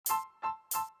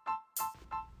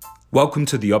Welcome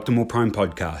to the Optimal Prime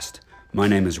Podcast. My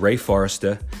name is Ray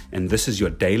Forrester, and this is your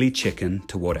daily check-in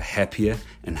toward a happier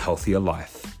and healthier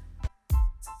life.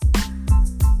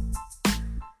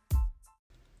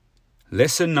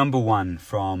 Lesson number 1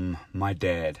 from my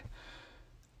dad.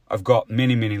 I've got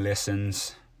many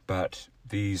lessons, but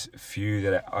these few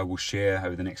that I will share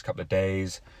over the next couple of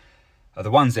days are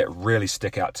the ones that really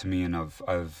stick out to me, and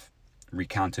I've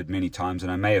recounted many times,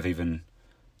 and I may have even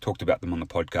talked about them on the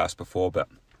podcast before, but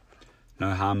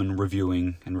no harm in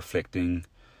reviewing and reflecting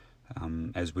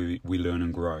as we learn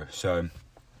and grow. So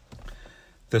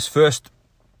this first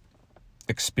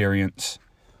experience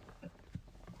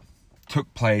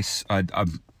took place,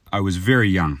 I was very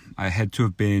young. I had to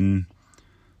have been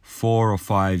 4 or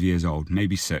 5 years old,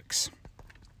 maybe 6.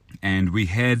 And we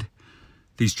had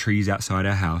these trees outside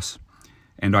our house,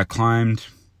 and I climbed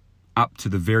up to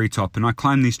the very top, and I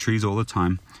climb these trees all the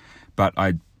time, but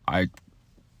I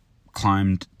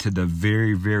climbed to the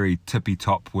very tippy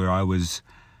top where I was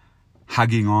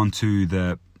hugging onto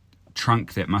the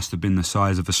trunk that must have been the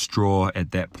size of a straw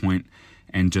at that point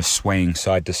and just swaying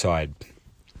side to side.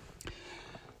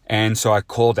 And so I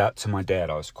called out to my dad.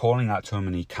 I was calling out to him,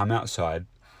 and he come outside,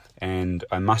 and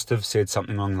I must have said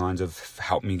something along the lines of,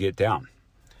 "Help me get down."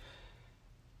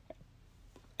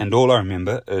 And all I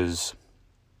remember is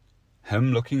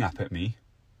him looking up at me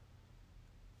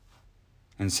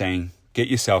and saying, "Get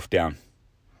yourself down."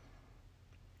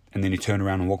 And then he turned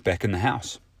around and walked back in the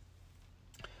house.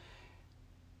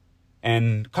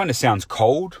 And kind of sounds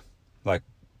cold, like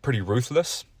pretty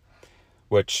ruthless,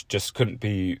 which just couldn't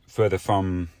be further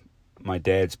from my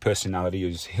dad's personality.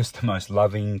 He was the most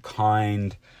loving,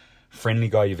 kind, friendly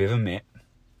guy you've ever met.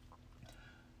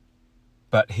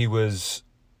 But he was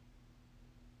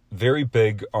very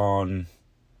big on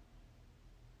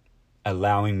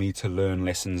allowing me to learn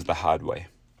lessons the hard way.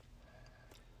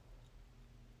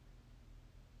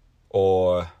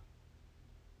 Or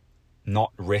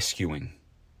not rescuing.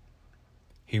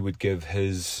 He would give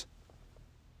his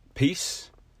peace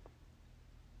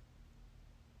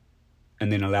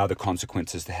and then allow the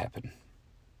consequences to happen.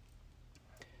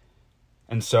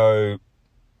 And so,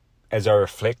 as I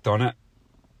reflect on it,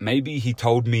 maybe he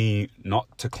told me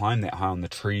not to climb that high on the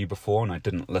tree before and I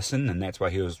didn't listen, and that's why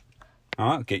he was,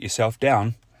 "Get yourself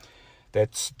down."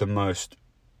 That's the most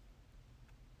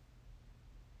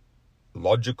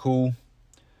logical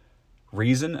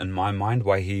reason in my mind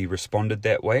why he responded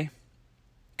that way,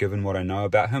 given what I know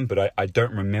about him, but I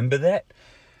don't remember that.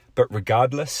 But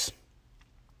regardless,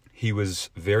 he was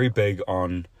very big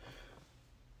on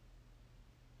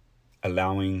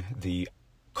allowing the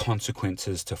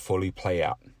consequences to fully play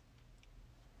out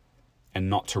and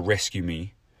not to rescue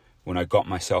me when I got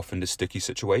myself into sticky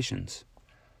situations.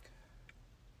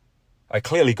 I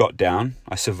clearly got down.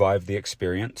 I survived the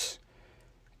experience.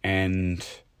 And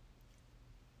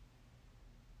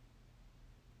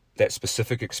that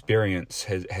specific experience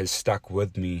has stuck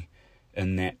with me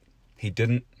in that he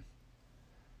didn't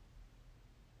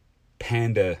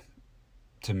pander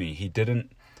to me. He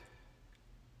didn't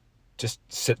just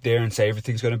sit there and say,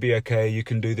 "Everything's going to be okay, you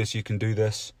can do this, you can do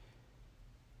this."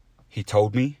 He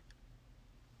told me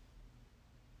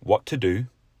what to do.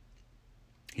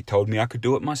 He told me I could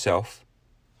do it myself.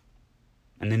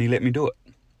 And then he let me do it.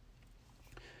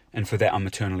 And for that, I'm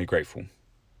eternally grateful.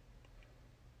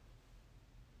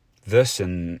 This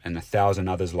and 1,000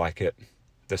 others like it,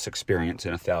 this experience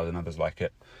and 1,000 others like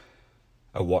it,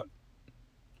 are what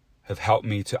have helped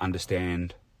me to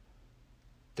understand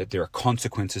that there are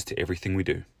consequences to everything we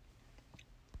do,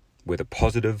 whether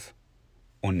positive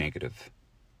or negative.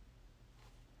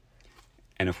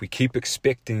 And if we keep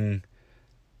expecting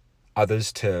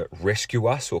others to rescue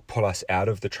us or pull us out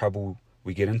of the trouble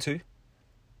we get into,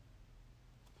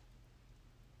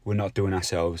 we're not doing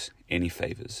ourselves any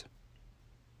favors.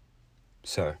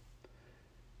 So,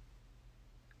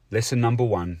 lesson number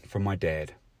 1 from my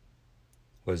dad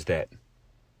was that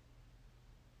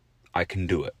I can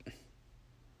do it.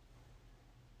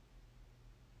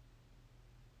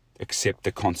 Accept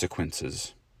the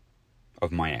consequences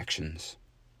of my actions.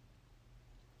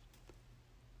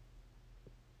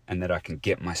 And that I can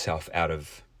get myself out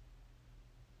of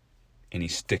any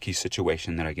sticky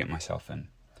situation that I get myself in.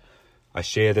 I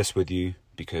share this with you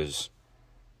because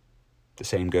the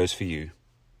same goes for you.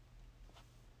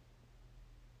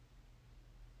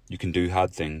 You can do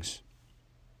hard things.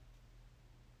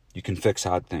 You can fix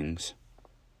hard things.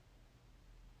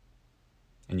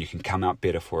 And you can come out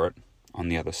better for it on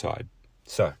the other side.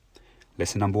 So,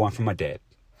 lesson number 1 from my dad.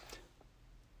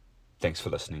 Thanks for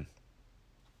listening.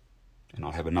 And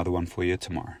I'll have another one for you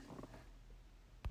tomorrow.